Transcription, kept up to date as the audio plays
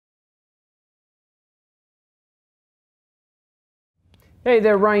Hey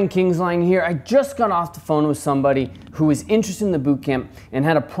there, Ryan Kingsline here. I just got off the phone with somebody who was interested in the bootcamp and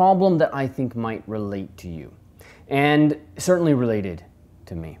had a problem that I think might relate to you, and certainly related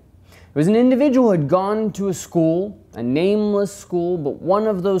to me. It was an individual who had gone to a school, a nameless school, but one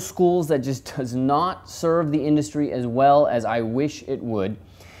of those schools that just does not serve the industry as well as I wish it would,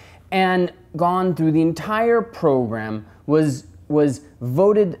 and gone through the entire program, was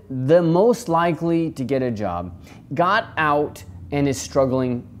voted the most likely to get a job, got out, and is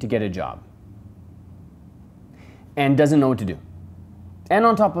struggling to get a job and doesn't know what to do. And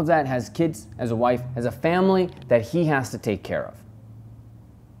on top of that, has kids, has a wife, has a family that he has to take care of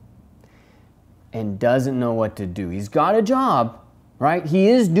and doesn't know what to do. He's got a job, right? He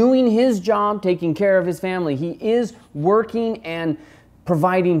is doing his job, taking care of his family. He is working and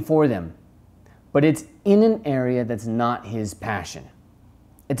providing for them, but it's in an area that's not his passion.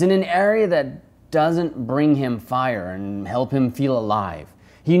 It's in an area that doesn't bring him fire and help him feel alive.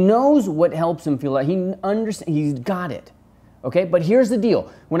 He knows what helps him feel alive. He understands, he's got it. Okay, but here's the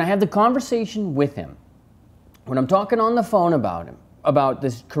deal. When I have the conversation with him, when I'm talking on the phone about him, about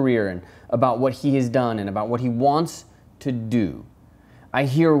this career and about what he has done and about what he wants to do, I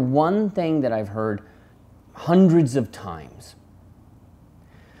hear one thing that I've heard hundreds of times.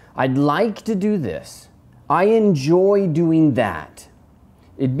 I'd like to do this. I enjoy doing that.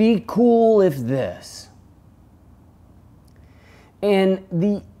 It'd be cool if this. And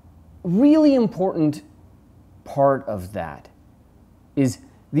the really important part of that is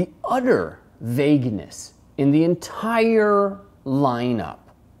the utter vagueness in the entire lineup.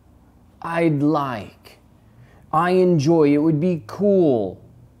 I'd like, I enjoy, it would be cool.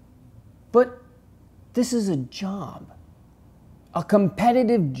 But this is a job, a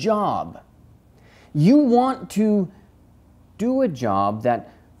competitive job. You want to do a job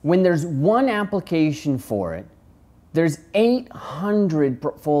that when there's one application for it, there's 800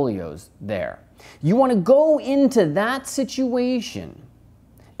 portfolios there. You want to go into that situation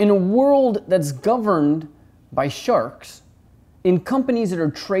in a world that's governed by sharks, in companies that are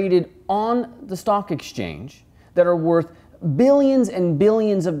traded on the stock exchange, that are worth billions and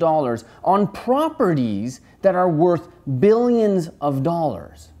billions of dollars, on properties that are worth billions of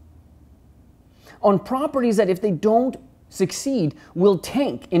dollars, on properties that if they don't succeed will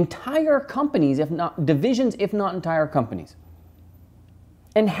tank entire companies, if not divisions, if not entire companies.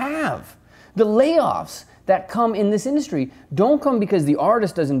 And have the layoffs that come in this industry don't come because the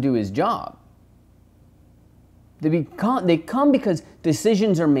artist doesn't do his job. They come because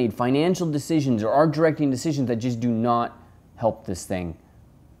decisions are made, financial decisions or art directing decisions that just do not help this thing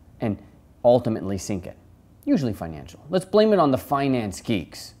and ultimately sink it. Usually financial. Let's blame it on the finance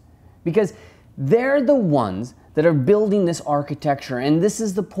geeks, because they're the ones that are building this architecture. And this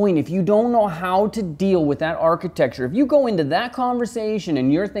is the point. If you don't know how to deal with that architecture, if you go into that conversation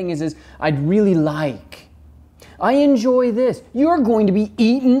and your thing is I'd really like, I enjoy this, you're going to be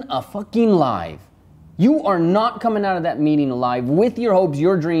eaten a fucking alive. You are not coming out of that meeting alive with your hopes,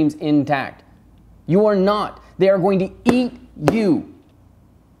 your dreams intact. You are not. They are going to eat you.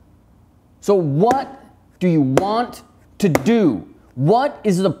 So what do you want to do? What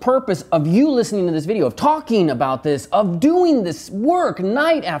is the purpose of you listening to this video, of talking about this, of doing this work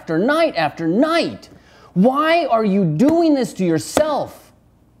night after night after night? Why are you doing this to yourself?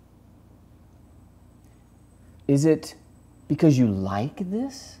 Is it because you like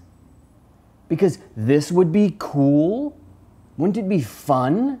this? Because this would be cool? Wouldn't it be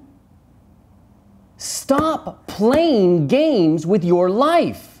fun? Stop playing games with your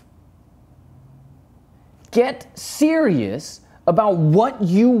life. Get serious about what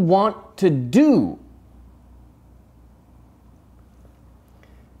you want to do.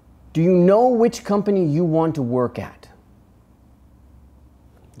 Do you know which company you want to work at?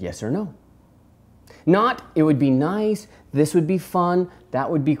 Yes or no? Not, it would be nice, this would be fun, that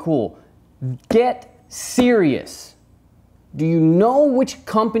would be cool. Get serious. Do you know which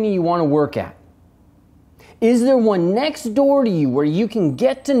company you want to work at? Is there one next door to you where you can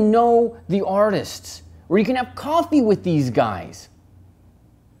get to know the artists, where you can have coffee with these guys?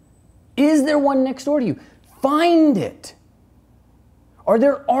 Is there one next door to you? Find it. Are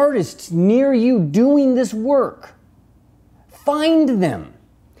there artists near you doing this work? Find them.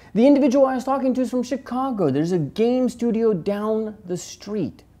 The individual I was talking to is from Chicago. There's a game studio down the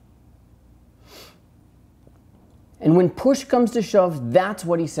street. And when push comes to shove, that's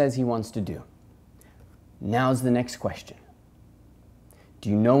what he says he wants to do. Now's the next question. Do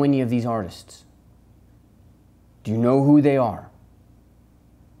you know any of these artists? Do you know who they are?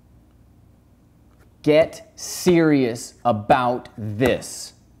 Get serious about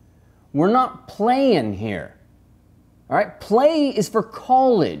this. We're not playing here. All right, play is for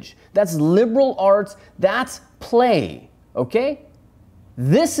college. That's liberal arts, that's play, okay?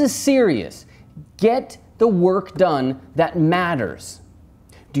 This is serious. Get the work done that matters.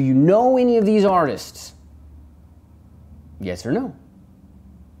 Do you know any of these artists? Yes or no?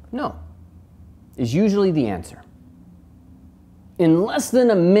 No, is usually the answer. In less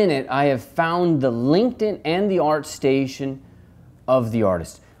than a minute, I have found the LinkedIn and the Artstation of the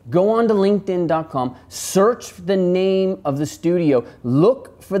artist. Go on to linkedin.com, search the name of the studio,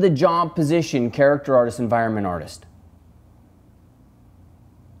 look for the job position, character artist, environment artist.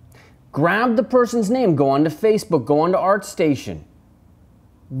 Grab the person's name, go on to Facebook, go on to Artstation.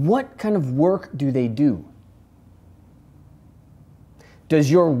 What kind of work do they do? Does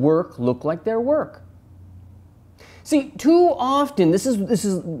your work look like their work? See, too often, this is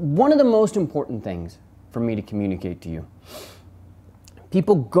one of the most important things for me to communicate to you.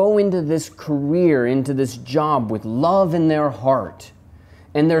 People go into this career, into this job with love in their heart,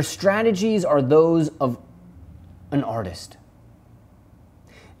 and their strategies are those of an artist.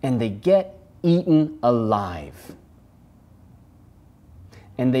 And they get eaten alive.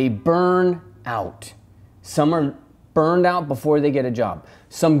 And they burn out. Some are burned out before they get a job.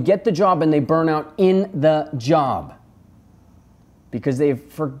 Some get the job and they burn out in the job because they've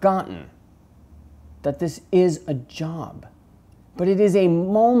forgotten that this is a job. But it is a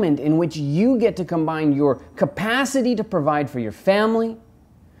moment in which you get to combine your capacity to provide for your family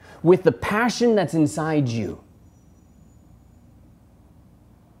with the passion that's inside you.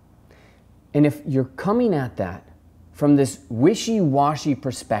 And if you're coming at that from this wishy-washy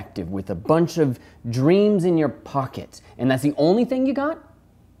perspective with a bunch of dreams in your pockets, and that's the only thing you got,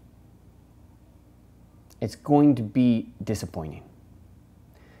 it's going to be disappointing.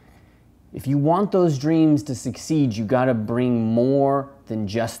 If you want those dreams to succeed, you got to bring more than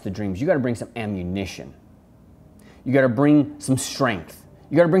just the dreams. You got to bring some ammunition. You got to bring some strength.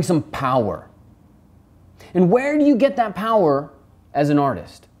 You got to bring some power. And where do you get that power as an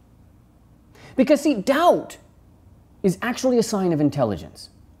artist? Because see, doubt is actually a sign of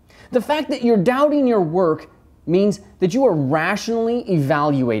intelligence. The fact that you're doubting your work means that you are rationally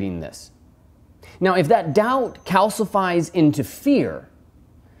evaluating this. Now, if that doubt calcifies into fear,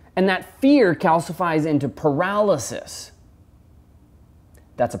 and that fear calcifies into paralysis,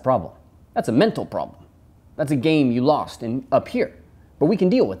 that's a problem. That's a mental problem. That's a game you lost up here. But we can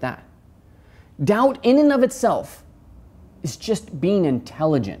deal with that. Doubt in and of itself is just being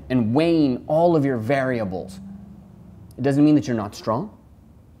intelligent and weighing all of your variables. It doesn't mean that you're not strong.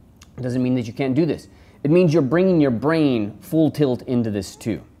 It doesn't mean that you can't do this. It means you're bringing your brain full tilt into this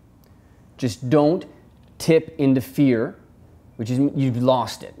too. Just don't tip into fear, which is you've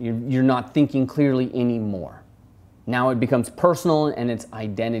lost it. You're not thinking clearly anymore. Now it becomes personal and it's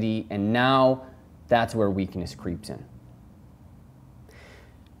identity, and now that's where weakness creeps in.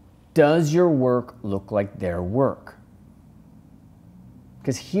 Does your work look like their work?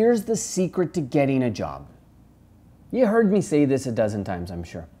 Because here's the secret to getting a job. You heard me say this a dozen times, I'm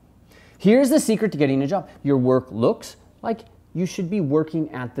sure. Here's the secret to getting a job. Your work looks like you should be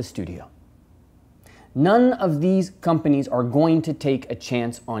working at the studio. None of these companies are going to take a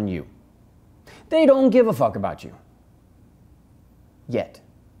chance on you. They don't give a fuck about you. Yet.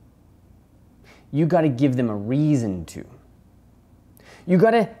 You got to give them a reason to. You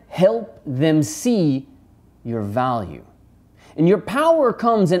got to help them see your value. And your power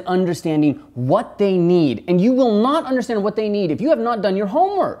comes in understanding what they need. And you will not understand what they need if you have not done your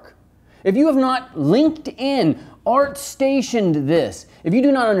homework. If you have not linked in, Artstationed this, if you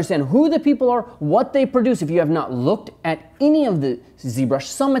do not understand who the people are, what they produce, if you have not looked at any of the ZBrush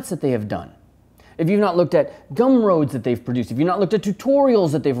summits that they have done, if you've not looked at Gumroads that they've produced, if you've not looked at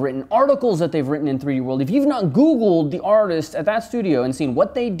tutorials that they've written, articles that they've written in 3D World, if you've not Googled the artist at that studio and seen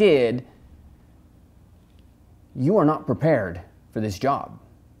what they did, you are not prepared for this job.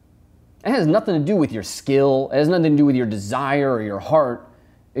 It has nothing to do with your skill. It has nothing to do with your desire or your heart.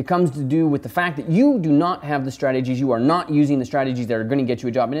 It comes to do with the fact that you do not have the strategies. You are not using the strategies that are going to get you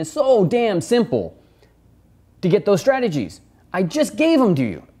a job. And it's so damn simple to get those strategies. I just gave them to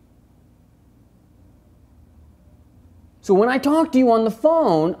you. So when I talk to you on the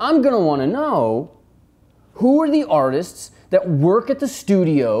phone, I'm going to want to know who are the artists that work at the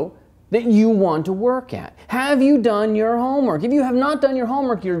studio that you want to work at. Have you done your homework? If you have not done your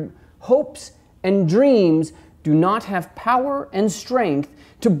homework, your hopes and dreams do not have power and strength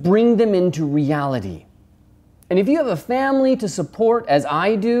to bring them into reality. And if you have a family to support, as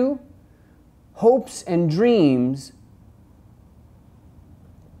I do, hopes and dreams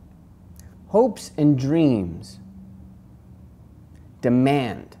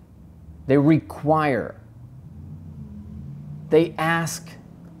demand, they require they ask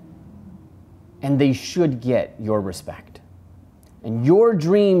and they should get your respect. And your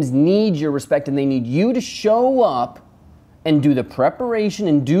dreams need your respect, and they need you to show up and do the preparation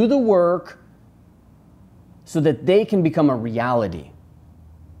and do the work so that they can become a reality.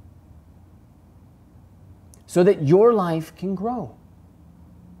 So that your life can grow.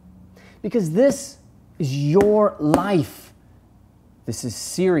 Because this is your life. This is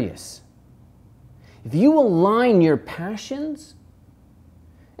serious. If you align your passions,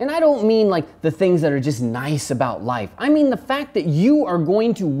 and I don't mean like the things that are just nice about life. I mean the fact that you are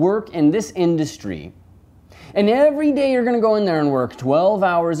going to work in this industry, and every day you're going to go in there and work 12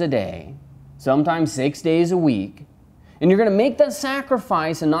 hours a day, sometimes 6 days a week, and you're going to make that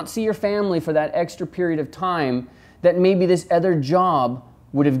sacrifice and not see your family for that extra period of time that maybe this other job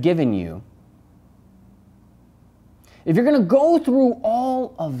would have given you. If you're going to go through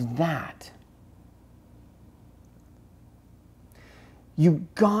all of that, you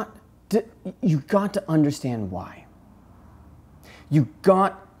got to understand why. You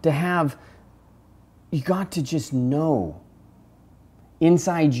got to just know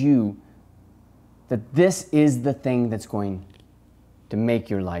inside you that this is the thing that's going to make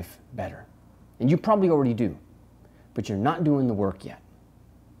your life better. And you probably already do, but you're not doing the work yet.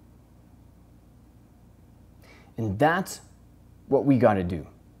 And that's what we got to do.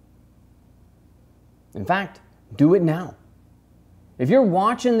 In fact, do it now. If you're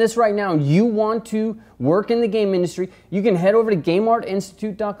watching this right now and you want to work in the game industry, you can head over to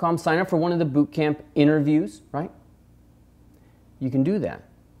GameArtInstitute.com, sign up for one of the bootcamp interviews, right? You can do that.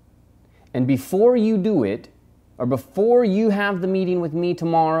 And before you do it, or before you have the meeting with me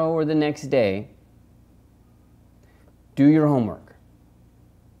tomorrow or the next day, do your homework.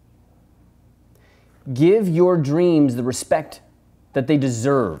 Give your dreams the respect that they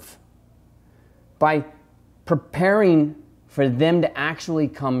deserve by preparing for them to actually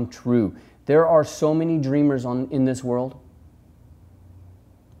come true. There are so many dreamers in this world.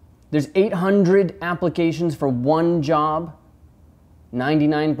 There's 800 applications for one job.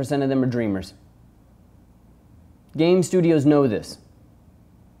 99% of them are dreamers. Game studios know this.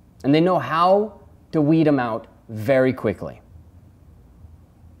 And they know how to weed them out very quickly.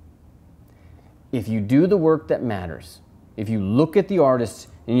 If you do the work that matters, if you look at the artists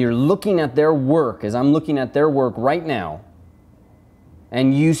and you're looking at their work, as I'm looking at their work right now,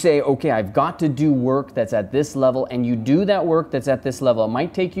 and you say, okay, I've got to do work that's at this level, and you do that work that's at this level. It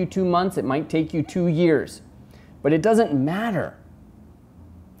might take you 2 months, it might take you 2 years, but it doesn't matter.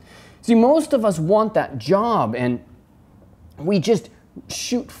 See, most of us want that job, and we just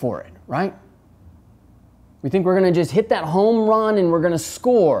shoot for it, right? We think we're going to just hit that home run and we're going to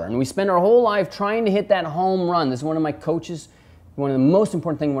score, and we spend our whole life trying to hit that home run. This is one of my coaches, one of the most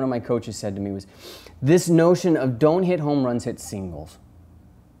important things one of my coaches said to me was this notion of don't hit home runs, hit singles.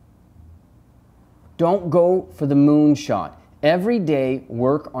 Don't go for the moonshot. Every day,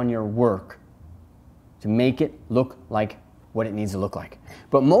 work on your work to make it look like what it needs to look like.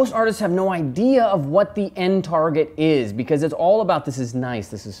 But most artists have no idea of what the end target is, because it's all about this is nice,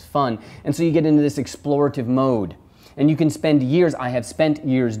 this is fun. And so you get into this explorative mode. And you can spend years, I have spent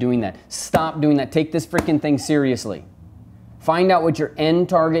years doing that. Stop doing that. Take this freaking thing seriously. Find out what your end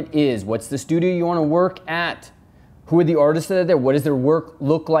target is. What's the studio you want to work at? Who are the artists that are there? What does their work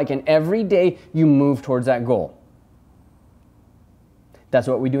look like? And every day you move towards that goal. That's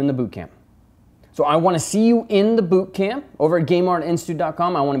what we do in the boot camp. So I want to see you in the boot camp over at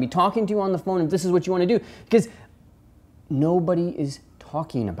GameArtInstitute.com. I want to be talking to you on the phone if this is what you want to do, because nobody is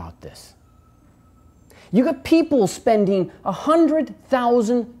talking about this. You got people spending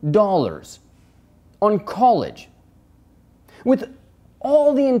 $100,000 on college with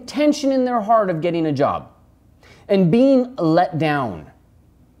all the intention in their heart of getting a job and being let down,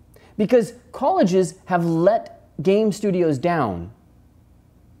 because colleges have let game studios down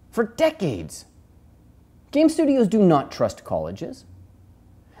for decades. Game studios do not trust colleges.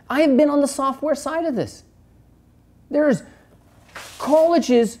 I have been on the software side of this. There's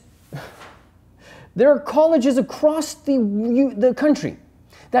colleges, there are colleges across the country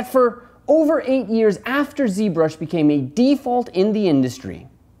that for over 8 years after ZBrush became a default in the industry,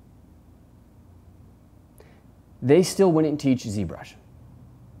 they still wouldn't teach ZBrush.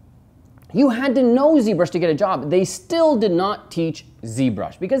 You had to know ZBrush to get a job. They still did not teach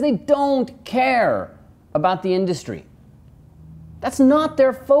ZBrush because they don't care about the industry. That's not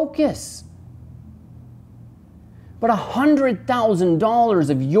their focus. But $100,000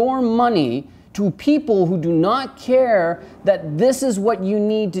 of your money to people who do not care that this is what you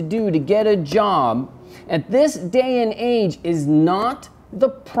need to do to get a job at this day and age is not the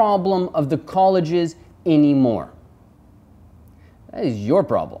problem of the colleges anymore. That is your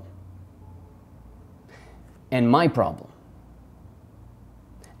problem. And my problem.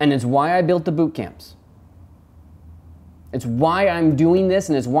 And it's why I built the boot camps. It's why I'm doing this,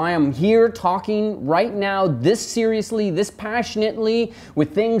 and it's why I'm here talking right now this seriously, this passionately,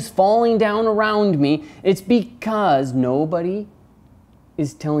 with things falling down around me. It's because nobody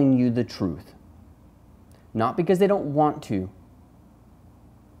is telling you the truth. Not because they don't want to,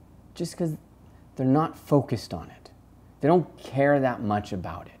 just because they're not focused on it. They don't care that much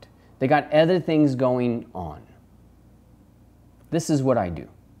about it. They got other things going on. This is what I do.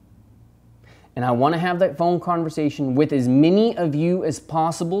 And I want to have that phone conversation with as many of you as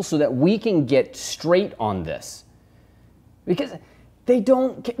possible so that we can get straight on this. Because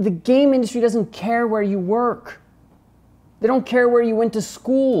the game industry doesn't care where you work. They don't care where you went to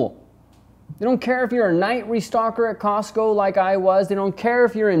school. They don't care if you're a night restocker at Costco like I was. They don't care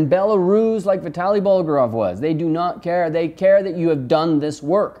if you're in Belarus like Vitaly Bulgarov was. They do not care. They care that you have done this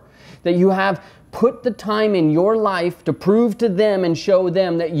work, that you have put the time in your life to prove to them and show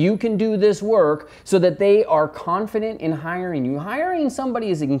them that you can do this work so that they are confident in hiring you. Hiring somebody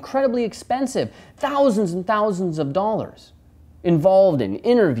is incredibly expensive, thousands and thousands of dollars involved in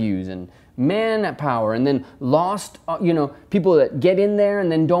interviews and manpower, and then lost, people that get in there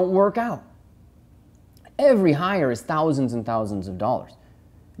and then don't work out. Every hire is thousands and thousands of dollars.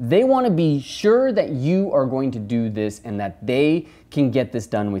 They want to be sure that you are going to do this and that they can get this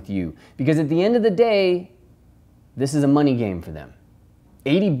done with you. Because at the end of the day, this is a money game for them.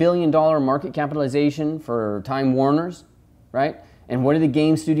 $80 billion market capitalization for Time Warner's, right? And what are the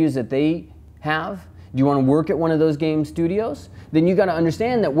game studios that they have? Do you want to work at one of those game studios? Then you got to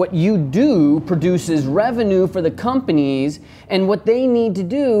understand that what you do produces revenue for the companies, and what they need to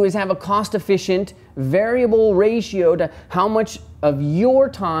do is have a cost-efficient variable ratio to how much of your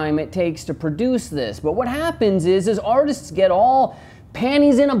time it takes to produce this. But what happens is artists get all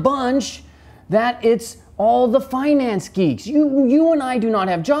panties in a bunch that it's all the finance geeks. You and I do not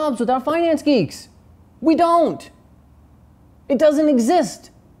have jobs without finance geeks. We don't. It doesn't exist.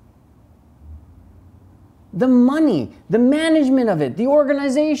 The money, the management of it, the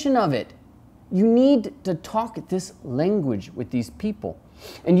organization of it. You need to talk this language with these people.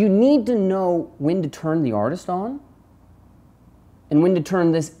 And you need to know when to turn the artist on and when to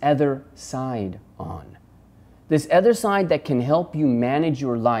turn this other side on. This other side that can help you manage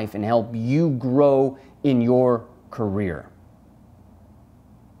your life and help you grow in your career.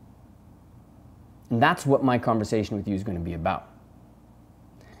 And that's what my conversation with you is going to be about.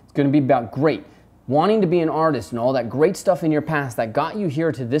 It's going to be about wanting to be an artist and all that great stuff in your past that got you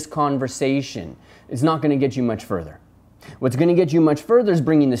here to this conversation is not going to get you much further. What's going to get you much further is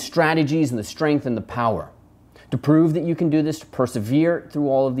bringing the strategies and the strength and the power to prove that you can do this, to persevere through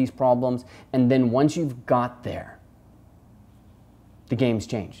all of these problems, and then once you've got there, the game's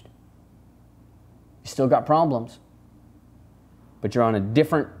changed. You still got problems, but you're on a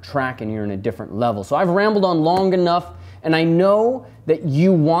different track and you're in a different level. So I've rambled on long enough, and I know that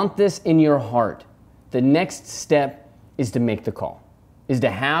you want this in your heart. The next step is to make the call, is to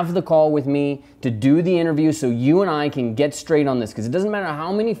have the call with me, to do the interview so you and I can get straight on this. Because it doesn't matter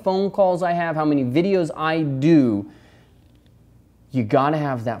how many phone calls I have, how many videos I do, you got to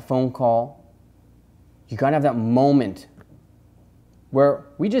have that phone call. You got to have that moment where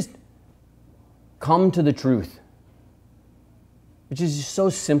we just come to the truth, which is just so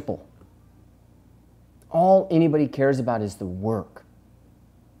simple. All anybody cares about is the work.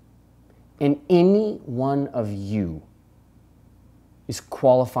 And any one of you is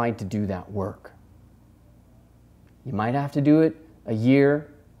qualified to do that work. You might have to do it a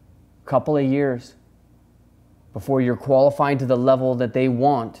year, couple of years before you're qualified to the level that they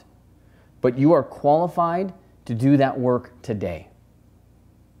want, but you are qualified to do that work today.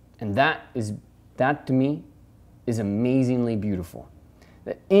 And that to me is amazingly beautiful,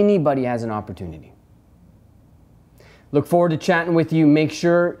 that anybody has an opportunity. Look forward to chatting with you. Make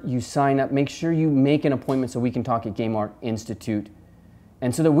sure you sign up. Make sure you make an appointment so we can talk at Game Art Institute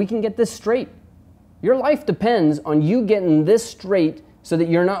and so that we can get this straight. Your life depends on you getting this straight so that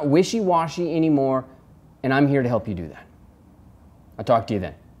you're not wishy-washy anymore, and I'm here to help you do that. I'll talk to you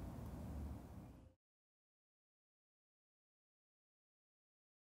then.